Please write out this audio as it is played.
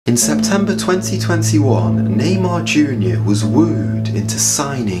In September 2021, Neymar Jr. was wooed into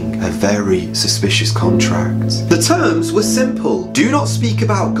signing a very suspicious contract. The terms were simple. Do not speak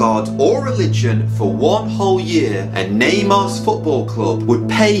about God or religion for 1 whole year, and Neymar's football club would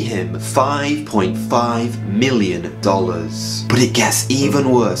pay him $5.5 million. But it gets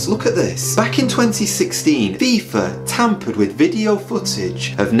even worse. Look at this. Back in 2016, FIFA tampered with video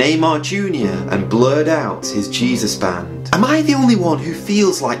footage of Neymar Jr. and blurred out his Jesus band. Am I the only one who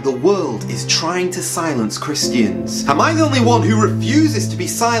feels like the world is trying to silence Christians? Am I the only one who refuses to be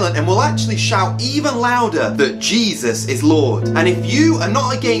silent and will actually shout even louder that Jesus is Lord? And if you are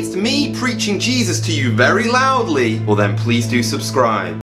not against me preaching Jesus to you very loudly, well then please do subscribe.